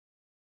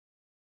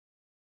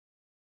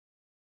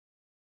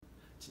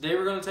Today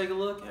we're going to take a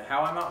look at how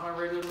I mount my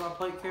radio to my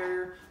plate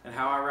carrier and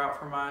how I route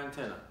from my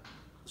antenna.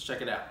 Let's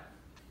check it out.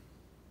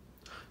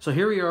 So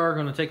here we are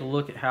going to take a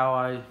look at how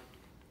I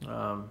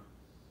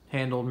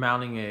handled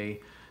mounting a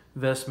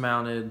vest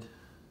mounted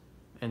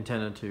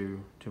antenna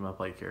to my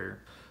plate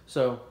carrier.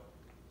 So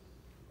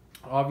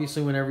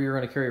obviously whenever you're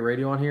going to carry a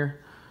radio on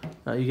here,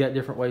 you got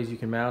different ways you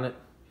can mount it.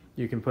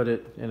 You can put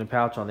it in a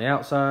pouch on the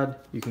outside.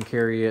 You can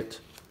carry it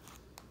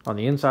on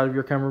the inside of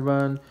your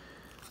cummerbund.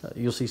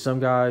 You'll see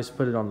some guys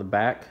put it on the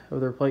back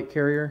of their plate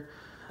carrier.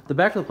 The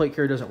back of the plate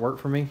carrier doesn't work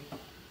for me.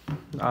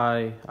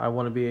 I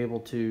want to be able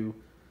to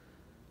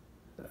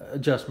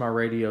adjust my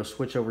radio,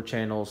 switch over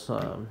channels.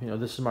 You know,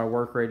 this is my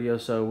work radio,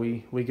 so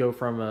we go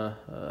from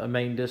a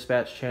main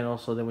dispatch channel,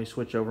 so then we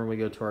switch over and we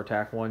go to our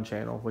TAC 1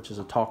 channel, which is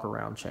a talk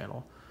around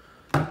channel.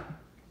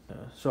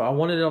 So I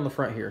wanted it on the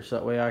front here, so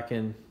that way I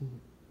can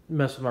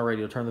mess with my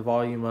radio, turn the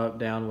volume up,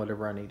 down,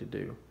 whatever I need to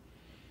do.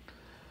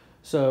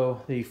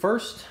 So the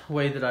first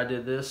way that I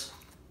did this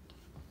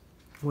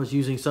was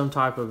using some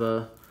type of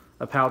a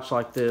pouch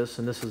like this,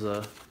 and this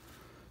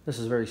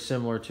is very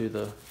similar to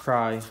the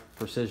Crye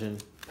Precision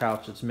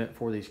pouch that's meant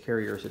for these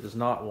carriers. It is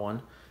not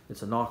one,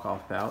 it's a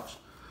knockoff pouch,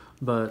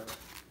 but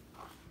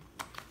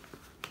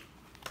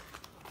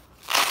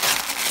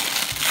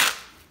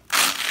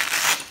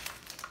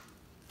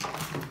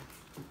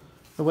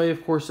the way,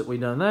 of course, that we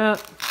done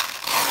that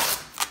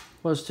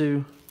was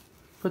to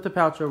put the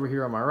pouch over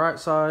here on my right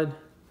side.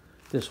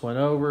 This went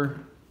over,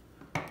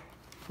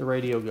 the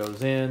radio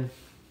goes in,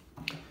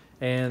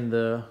 and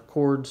the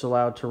cord's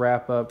allowed to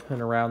wrap up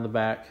and around the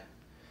back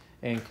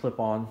and clip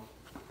on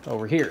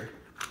over here.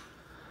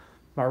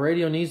 My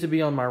radio needs to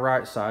be on my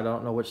right side. I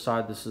don't know which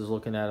side this is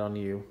looking at on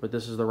you, but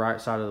this is the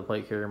right side of the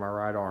plate carrier, my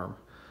right arm.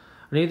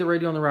 I need the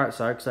radio on the right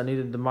side because I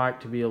needed the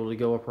mic to be able to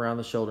go up around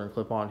the shoulder and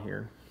clip on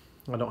here.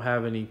 I don't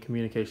have any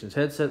communications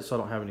headset, so I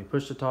don't have any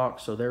push to talk,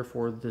 so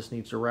therefore this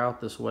needs to route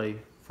this way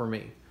for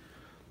me.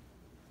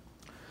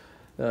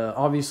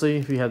 Obviously,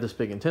 if you have this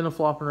big antenna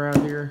flopping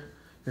around here,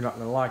 you're not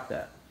going to like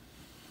that.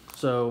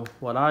 So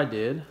what I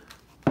did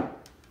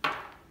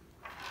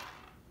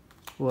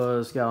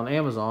was got on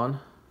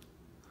Amazon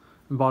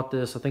and bought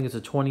this. I think it's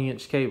a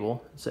 20-inch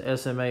cable. It's a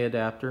SMA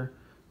adapter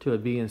to a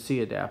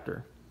BNC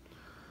adapter.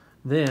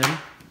 Then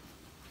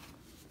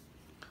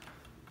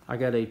I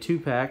got a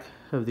 2-pack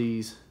of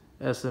these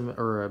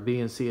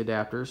BNC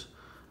adapters,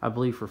 I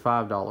believe for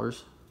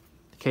 $5.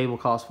 The cable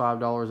cost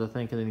 $5, I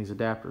think, and then these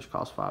adapters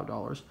cost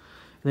 $5.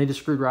 And they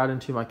just screwed right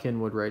into my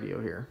Kenwood radio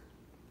here.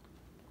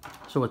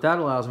 So what that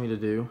allows me to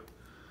do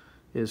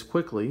is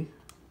quickly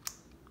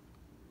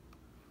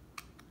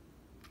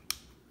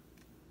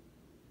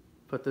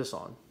put this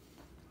on.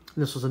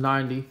 And this was a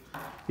 90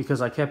 because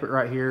I kept it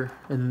right here,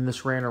 and then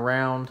this ran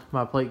around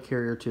my plate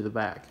carrier to the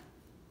back.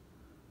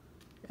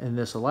 And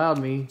this allowed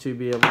me to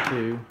be able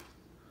to,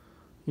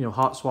 you know,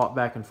 hot swap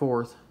back and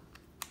forth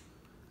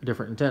a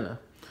different antenna.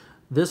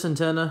 This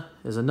antenna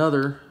is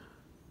another,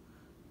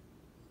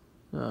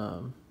 I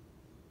don't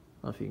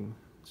know if you can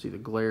see the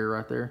glare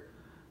right there,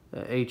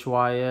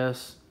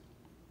 HYS.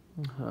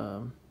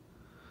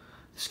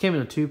 This came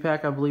in a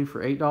 2-pack, I believe,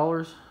 for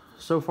 $8.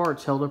 So far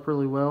it's held up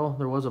really well.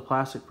 There was a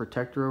plastic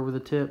protector over the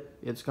tip.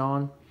 It's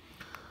gone.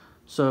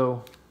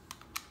 So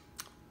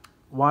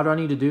why do I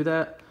need to do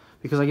that?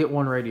 Because I get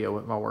one radio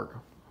at my work.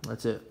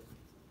 That's it.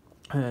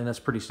 And that's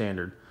pretty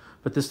standard.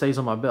 But this stays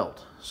on my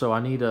belt. So I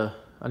need a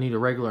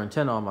regular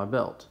antenna on my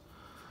belt.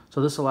 So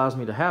this allows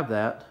me to have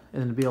that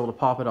and then to be able to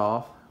pop it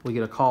off. We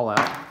get a call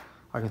out.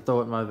 I can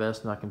throw it in my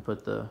vest and I can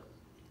put the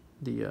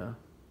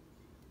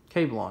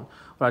cable on.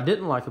 What I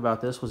didn't like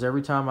about this was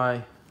every time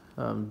I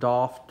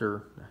doffed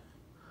or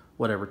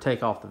whatever,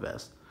 take off the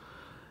vest,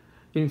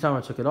 anytime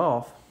I took it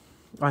off,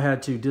 I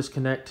had to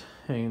disconnect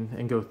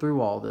and go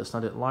through all this.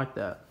 And I didn't like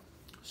that.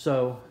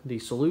 So the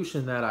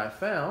solution that I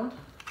found,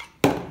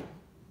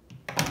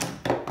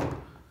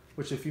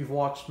 which if you've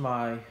watched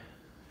my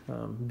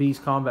Bees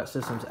Combat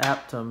Systems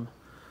Aptum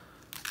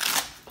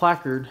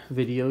placard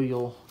video,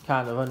 you'll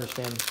kind of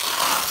understand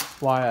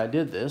why I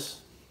did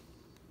this.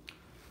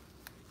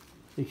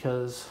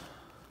 Because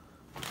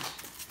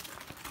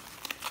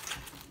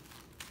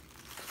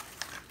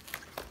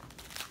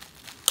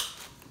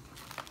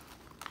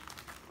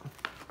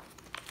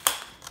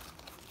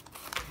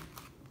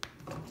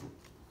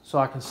so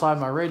I can slide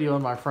my radio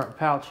in my front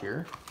pouch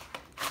here,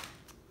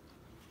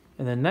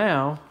 and then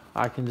now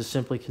I can just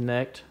simply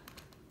connect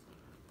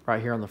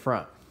right here on the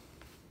front.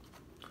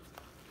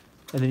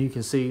 And then you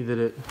can see that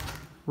it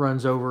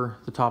runs over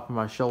the top of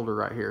my shoulder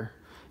right here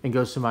and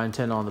goes to my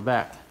antenna on the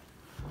back.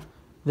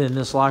 Then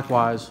this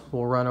likewise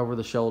will run over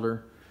the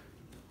shoulder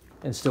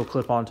and still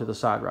clip onto the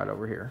side right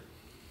over here.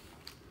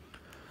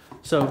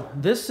 So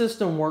this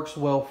system works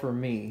well for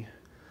me.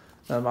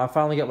 I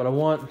finally got what I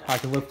want. I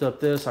can lift up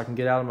this, I can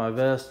get out of my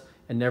vest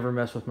and never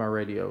mess with my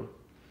radio.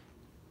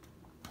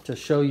 To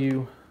show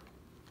you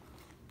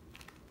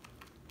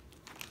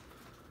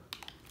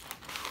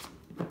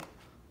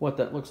what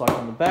that looks like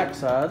on the back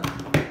side.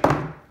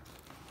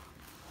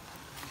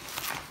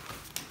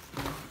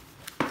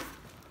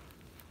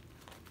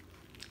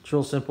 It's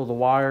real simple. The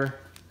wire,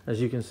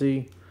 as you can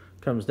see,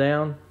 comes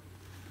down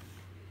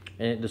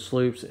and it just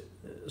loops.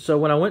 So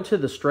when I went to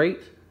the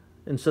straight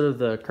instead of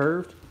the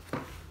curved,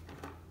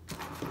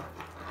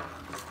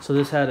 so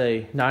this had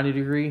a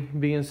 90-degree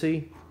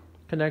BNC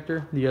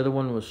connector. The other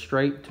one was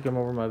straight to come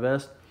over my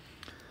vest.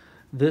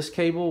 This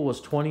cable was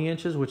 20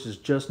 inches, which is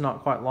just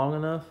not quite long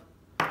enough.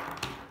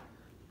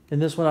 And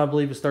this one I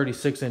believe is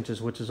 36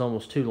 inches, which is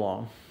almost too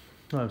long.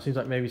 Seems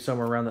like maybe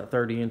somewhere around that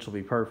 30 inch will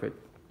be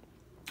perfect.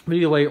 But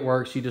either way it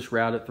works, you just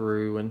route it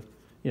through and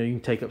you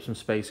can take up some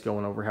space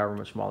going over however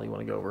much MOLLE you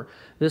want to go over.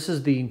 This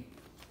is the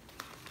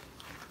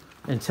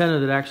antenna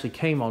that actually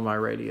came on my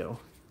radio.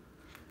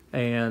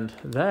 And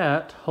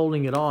that,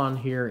 holding it on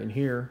here and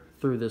here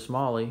through this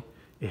MOLLE,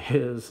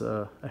 is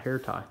a hair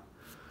tie.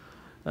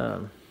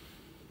 It's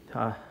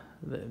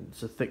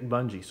a thick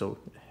bungee, so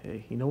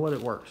hey, you know what, it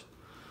works.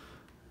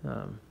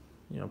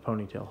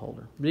 Ponytail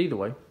holder. But either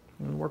way,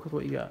 work with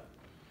what you got.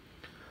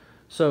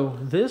 So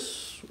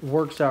this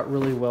works out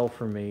really well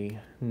for me.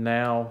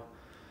 Now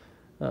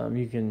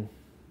you can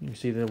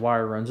see the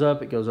wire runs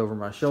up, it goes over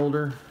my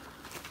shoulder.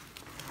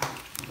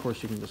 Of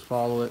course, you can just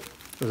follow it.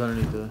 Goes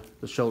underneath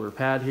the shoulder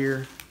pad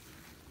here,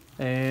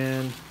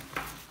 and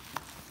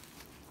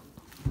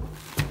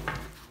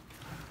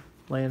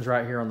lands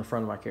right here on the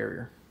front of my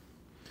carrier.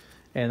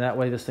 And that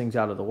way this thing's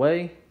out of the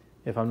way.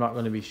 If I'm not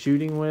going to be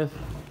shooting with,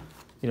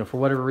 for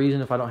whatever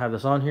reason, if I don't have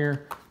this on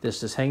here,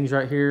 this just hangs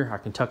right here. I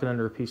can tuck it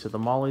under a piece of the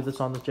MOLLE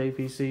that's on the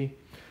JPC,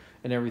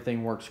 and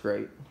everything works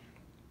great.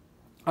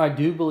 I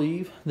do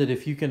believe that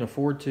if you can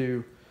afford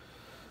to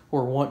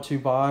or want to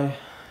buy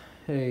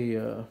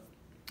a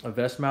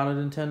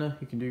vest-mounted antenna,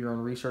 you can do your own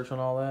research on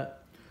all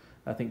that.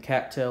 I think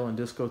Cattail and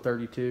Disco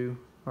 32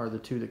 are the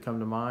two that come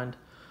to mind.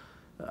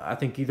 I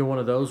think either one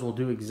of those will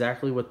do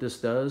exactly what this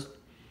does,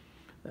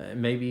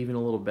 maybe even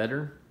a little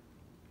better.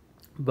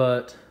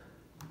 But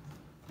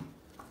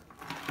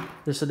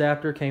this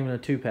adapter came in a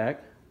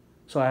 2-pack,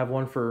 so I have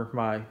one for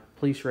my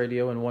police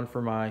radio and one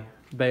for my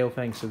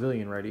Baofeng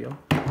civilian radio.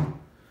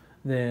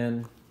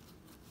 Then,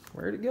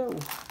 where'd it go?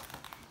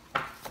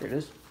 There it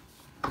is.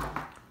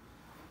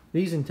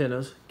 These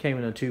antennas came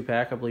in a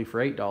 2-pack, I believe, for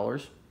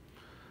 $8.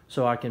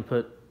 So I can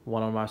put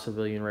one on my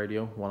civilian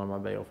radio, one on my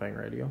Baofeng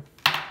radio.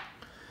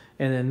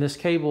 And then this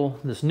cable,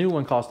 this new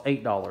one, cost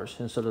 $8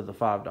 instead of the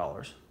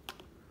 $5.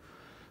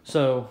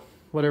 So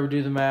whatever,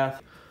 do the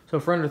math. So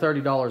for under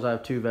 $30, I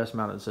have 2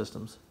 vest-mounted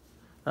systems.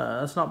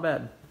 That's not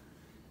bad.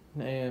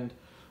 And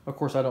of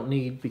course, I don't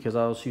need, because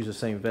I also use the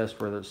same vest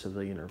whether it's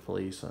civilian or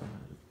police.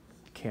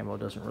 Camo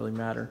doesn't really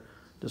matter.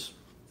 Just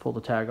pull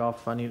the tag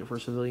off if I need it for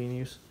civilian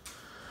use.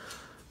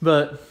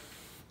 But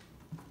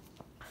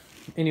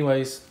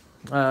anyways,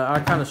 I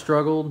kind of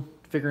struggled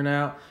figuring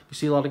out. You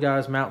see a lot of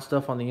guys mount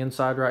stuff on the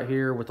inside right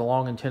here with the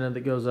long antenna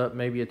that goes up,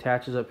 maybe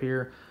attaches up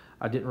here.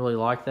 I didn't really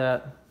like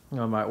that.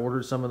 I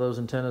ordered some of those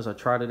antennas. I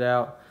tried it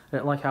out. I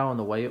didn't like how in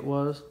the way it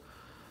was.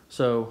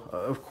 So,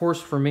 of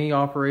course, for me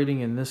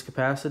operating in this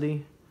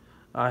capacity,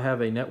 I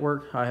have a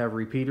network. I have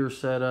repeaters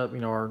set up.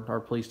 Our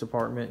police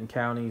department and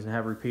counties and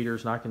have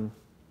repeaters, and I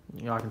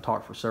can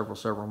talk for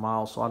several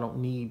miles. So I don't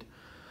need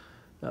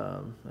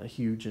a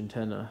huge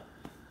antenna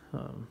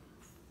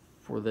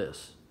for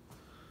this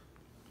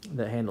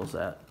that handles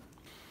that.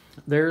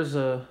 There's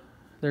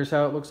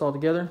how it looks all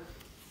together,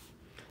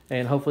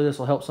 and hopefully this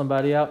will help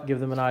somebody out, give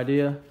them an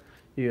idea.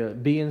 You got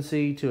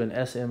BNC to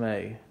an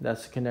SMA.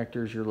 That's the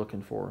connectors you're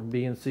looking for.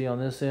 BNC on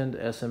this end,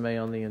 SMA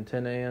on the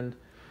antenna end.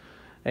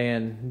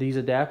 And these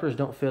adapters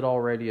don't fit all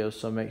radios,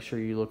 so make sure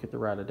you look at the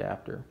right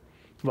adapter.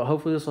 But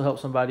hopefully this will help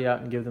somebody out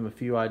and give them a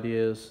few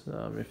ideas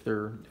if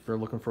they're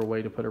looking for a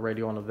way to put a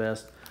radio on a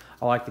vest.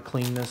 I like the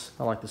cleanness.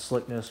 I like the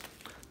slickness.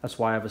 That's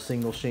why I have a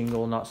single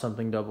shingle, not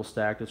something double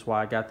stacked. That's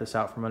why I got this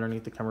out from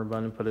underneath the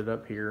cummerbund and put it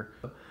up here.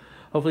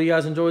 Hopefully you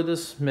guys enjoyed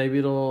this. Maybe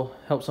it'll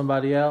help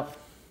somebody out.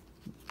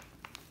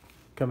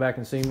 Come back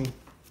and see me.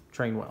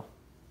 Train well.